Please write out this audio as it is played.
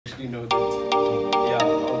definitely know that. Yeah,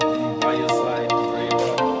 I'll be by your side forever.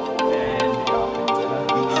 And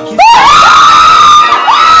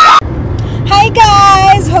Hi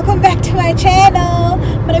guys, welcome back to my channel.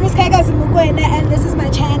 My name is and this is my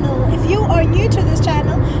channel. If you are new to this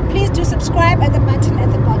channel, please do subscribe at the button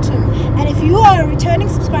at the bottom. And if you are a returning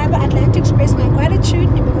subscriber, I'd like to express my gratitude.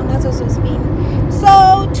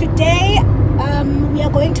 So today we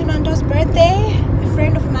are going to Nonto's birthday. A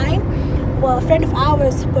friend of mine, well, a friend of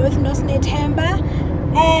ours, both Nosne Temba,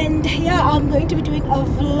 and yeah, I'm going to be doing a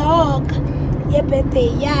vlog. Yeah, birthday,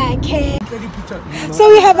 yeah, okay. So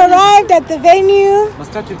we have arrived at the venue.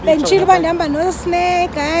 Benchilba number no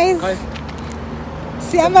snake, guys.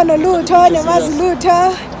 Siamba no luto,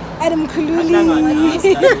 nemazuluto, Adam Kululi.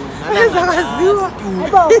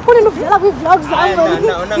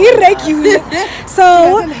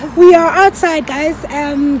 So we are outside, guys.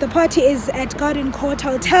 The party is at Garden Court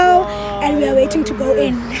Hotel, and we are waiting to go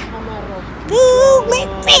in. Go,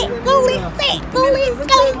 let's see, go, let's see, go, let's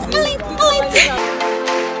go, let's go, let's see.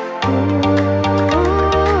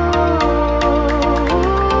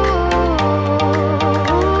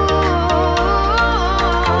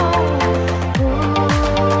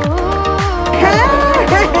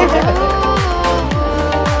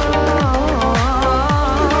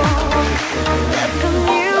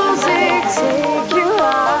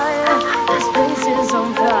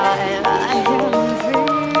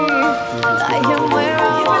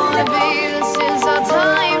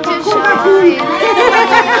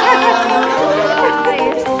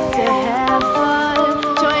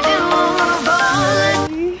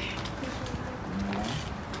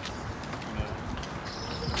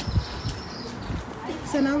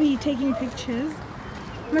 So now we're taking pictures.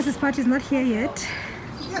 Mrs. Pat is not here yet.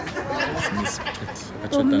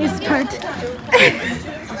 Oh, Miss Pat.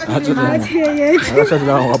 Not here yet.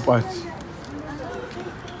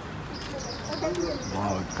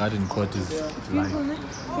 Wow, Garden Court is live.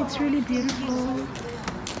 It's really beautiful.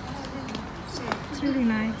 It's really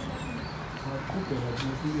nice.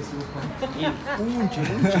 The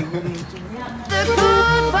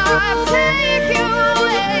good vibes take you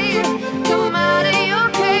away. Come out of your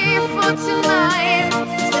cave for tonight.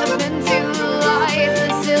 Step into the light.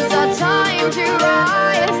 This is our time to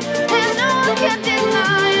rise. And no one can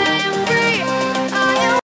deny I am free. I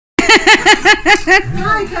am.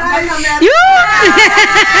 Hi guys. You.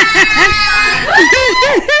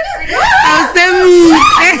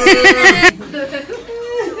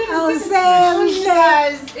 I'll say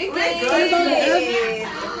guys.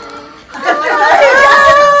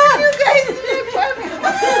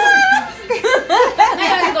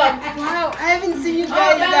 Wow, I haven't seen you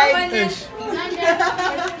guys like this.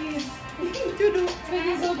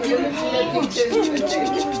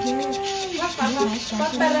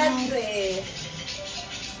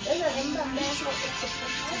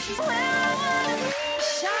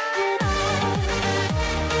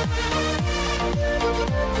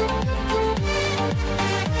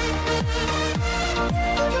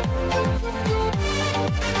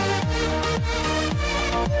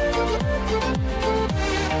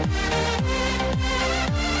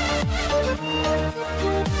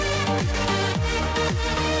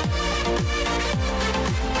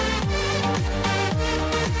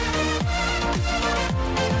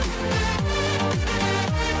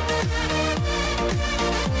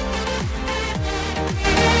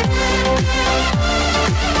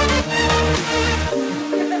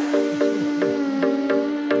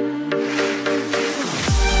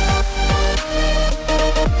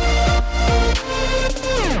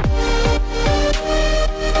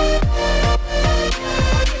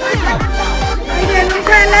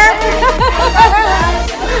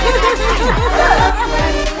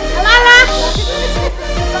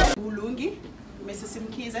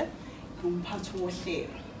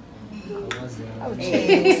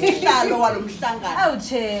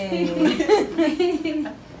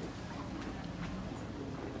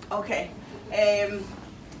 Okay.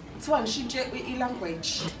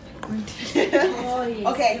 Language.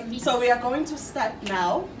 Okay, so we are going to start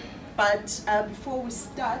now, but before we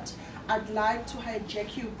start, I'd like to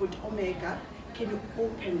hijack you, but Omega. Can you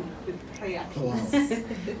open with prayer, please?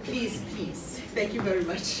 Please, please. Thank you very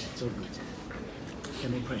much. So good.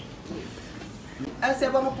 Can we pray? I said,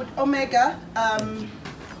 I'm going to put Omega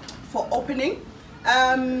for opening.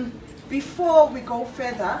 Before we go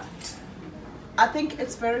further, I think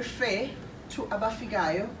it's very fair to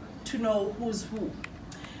Abafigayo to know who's who.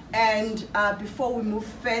 And before we move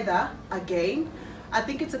further again, I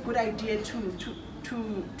think it's a good idea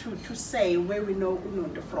to say where we know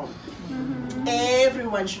Unonto from.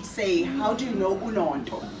 Everyone should say, how do you know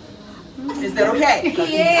Unonto? Is that okay?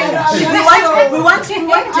 Yes. We want to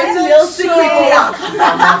get a little secret here.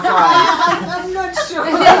 I'm not sure.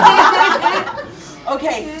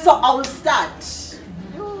 Okay, so I will start.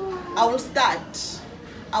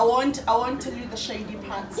 I won't tell you the shady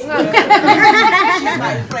parts. She's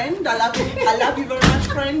my friend. I love you very much,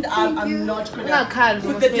 friend. I'm not gonna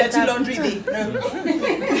put the dirty laundry there. No.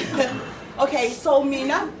 Okay, so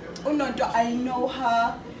Mina, Nonto, I know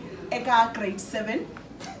her at grade 7,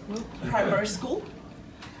 primary school.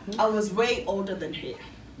 I was way older than her.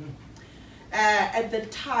 At the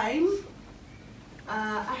time,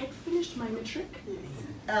 I had finished my matric.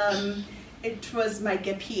 It was my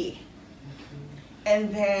gap year.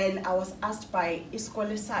 And then I was asked by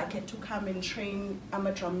Iskole Sake to come and train. I'm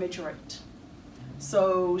a drum majorette.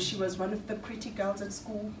 So she was one of the pretty girls at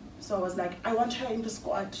school. So I was like, I want her in the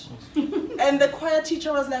squad. And the choir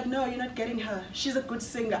teacher was like, no, you're not getting her. She's a good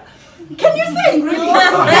singer. Can you sing, really?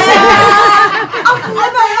 I've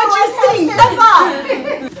never heard you sing,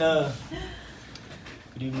 never.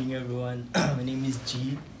 Good evening, everyone. My name is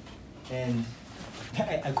G, and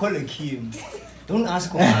I call her Kim. Don't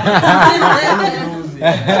ask why.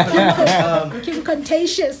 Kim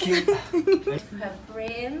Contagious. Her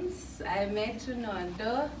friends, I met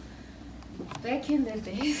Nonto back in the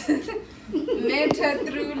days. Met her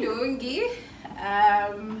through Lungi.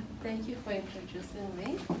 Thank you for introducing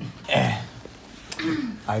me.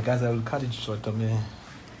 I guess I will cut it short. I'm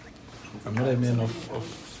not a man of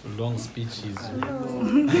long speeches.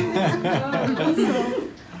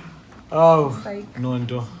 Oh,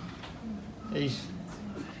 Nonto.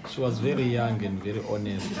 She was very young and very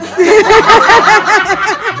honest.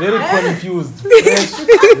 Very confused. Fresh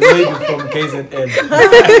lady from KZN.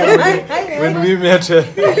 When we met her.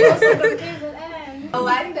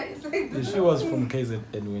 She was from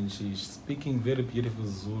KZN when she's speaking very beautiful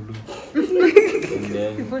Zulu. And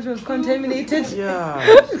then, Before she was contaminated. yeah,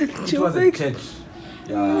 it was a church.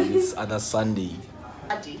 Yeah, this other Sunday.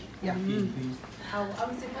 Yeah.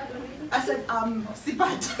 I said,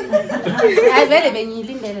 Sipat. I very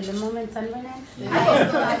benilindele the moment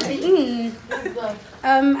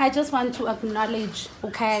I just want to acknowledge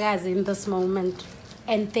Ukayagazi in this moment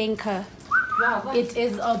and thank her. It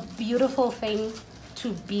is a beautiful thing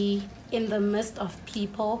to be in the midst of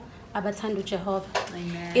people abathanda Jehovah.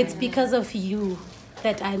 It's because of you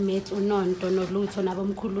that I met Nonto Noluto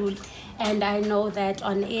Nabamkhululi, and I know that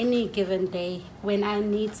on any given day when I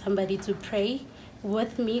need somebody to pray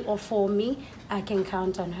with me or for me, I can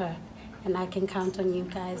count on her and I can count on you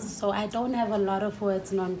guys. So I don't have a lot of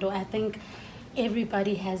words, Nonto. I think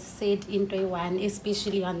everybody has said into one,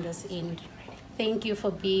 especially on this end. Thank you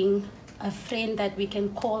for being a friend that we can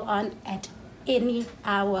call on at any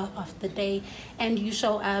hour of the day, and you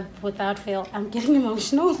show up without fail. I'm getting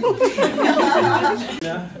emotional.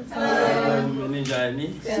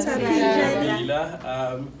 Ninjani.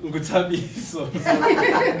 Nguthabiso.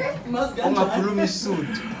 Ungakhuluma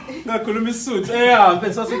isuthu. Ngakhuluma isuthu. Yeah,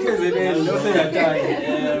 but so seKZN, no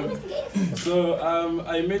seyataya. So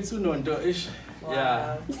I met Nonto ish.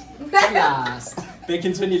 Yeah. Last. Back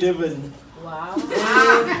in 2011. Wow.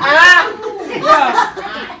 Yeah.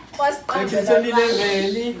 Back in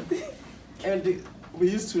 2011, and we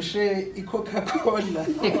used to share Coca-Cola.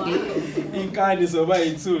 In kindness of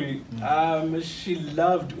my too. She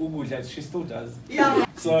loved Ugudla. She still does. Yeah.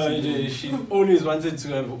 So she always wanted to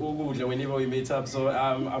have Ugudla whenever we met up. So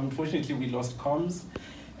unfortunately we lost comms,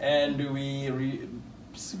 and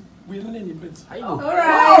we don't need it.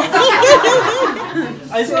 Alright.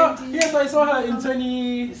 I saw her in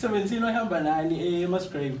 2017 on Hambanani,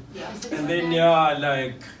 Musgrave. And then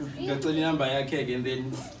like the number cake, and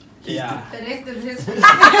then yeah. The rest is history. The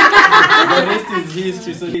rest is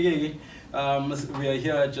history. So we are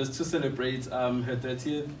here just to celebrate her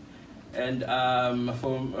 30th. And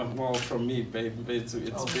from me, babe, it's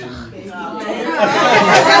been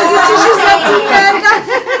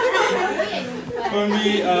for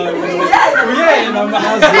me, yeah, and I'm a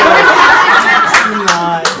husband.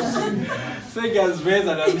 Say guys,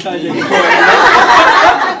 and I'm charging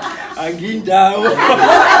again down.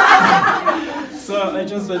 So I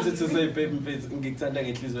just wanted to say, baby, ngikuthanda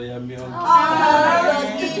ngenhliziyo yami yonke.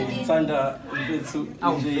 Ngikuthanda mfethu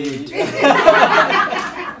nje.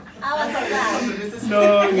 No,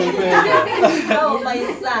 Oh, my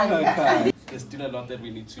son. There's still a lot that we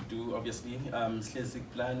need to do, obviously. Slesic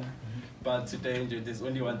plan. But today, there's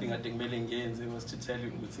only one thing I think Mailing Gains was to tell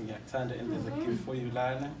you and there's a gift for you,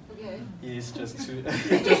 Lana. Okay. Yes, just as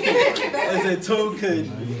a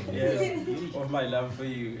token, yes, of my love for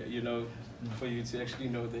you, you know, for you to actually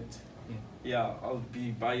know that, yeah, I'll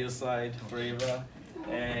be by your side forever.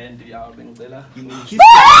 And yeah, bengicela. You may kiss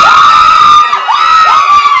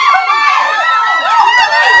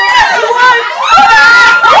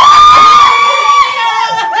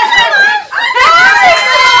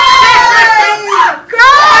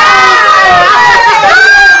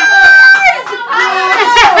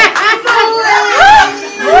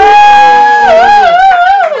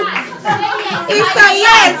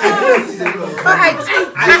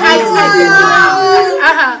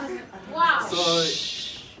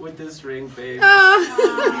with this ring, babe,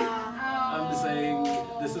 I'm saying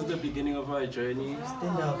this is the beginning of our journey.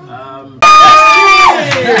 Stand up.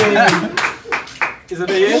 Is it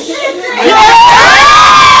a yes?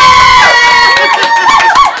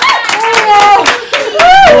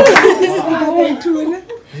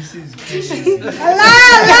 This is crazy.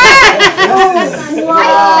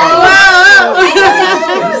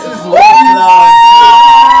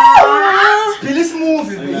 Spill is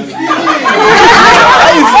moving. How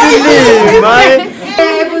you feeling, man?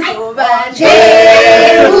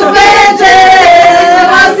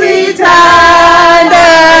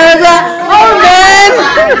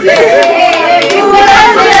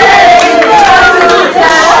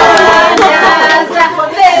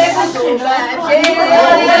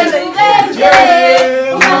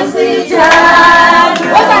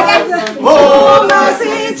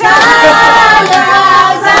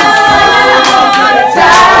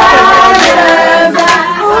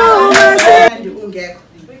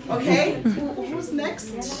 Okay, who's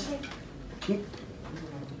next?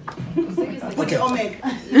 Okay. Omeg.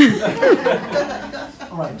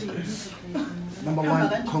 All right. Number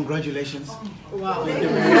one, congratulations. Wow.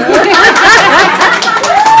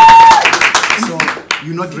 So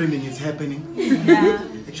you're not dreaming; it's happening.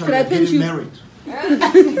 Actually, you're getting married.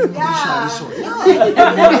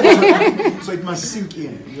 So it must sink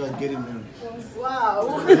in. You are getting married. Wow.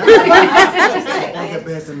 All the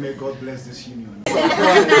best, and may God bless this union.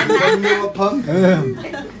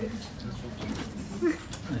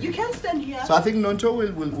 You can stand here. So I think Nonto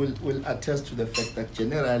will attest to the fact that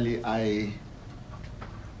generally I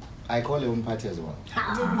call him Umpati as well.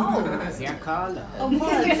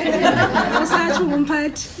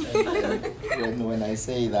 When I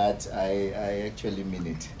say that, I actually mean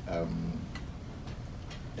it.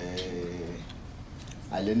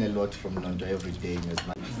 I learn a lot from Nonto every day in his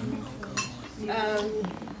life.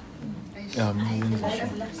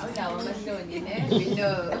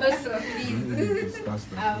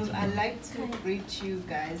 I'd like to greet you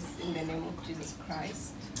guys in the name of Jesus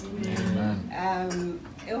Christ.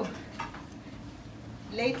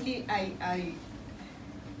 Lately, I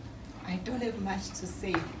don't have much to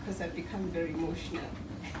say because I've become very emotional.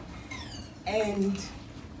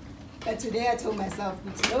 But today I told myself,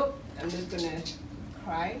 nope, I'm not gonna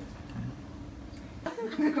cry.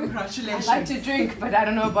 Congratulations. I like to drink, but I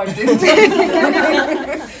don't know about this.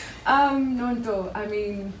 Nonto, I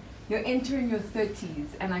mean, you're entering your 30s,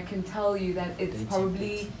 and I can tell you that it's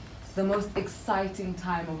probably the most exciting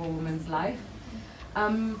time of a woman's life.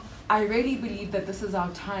 I really believe that this is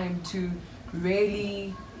our time to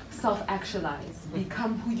really self-actualize,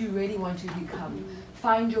 become who you really want to become,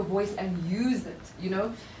 find your voice and use it, you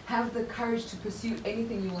know? Have the courage to pursue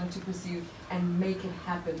anything you want to pursue and make it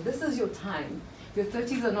happen. This is your time. Your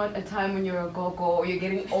 30s are not a time when you're a go-go or you're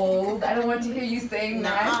getting old. I don't want to hear you saying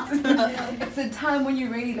that. It's a time when you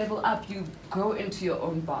really level up, you grow into your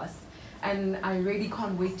own boss. And I really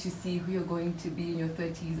can't wait to see who you're going to be in your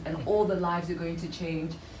 30s and all the lives you're going to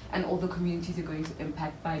change and all the communities you're going to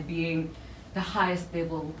impact by being the highest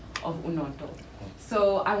level of Nonto.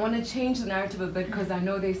 So I want to change the narrative a bit because I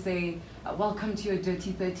know they say, welcome to your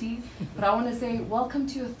dirty 30s, but I want to say, welcome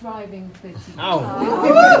to your thriving 30s.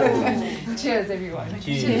 Cheers, everyone.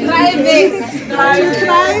 Cheers. Cheers. Thriving.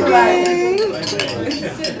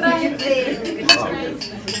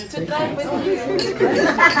 To thrive with you.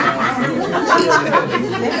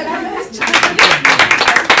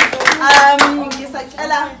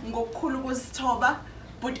 Ngisacela ngokukhulu ukuzithoba,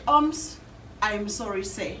 but I'm sorry,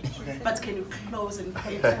 say, but can you close and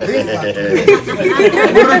pray?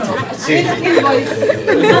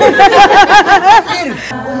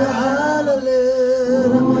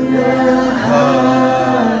 Hallelujah.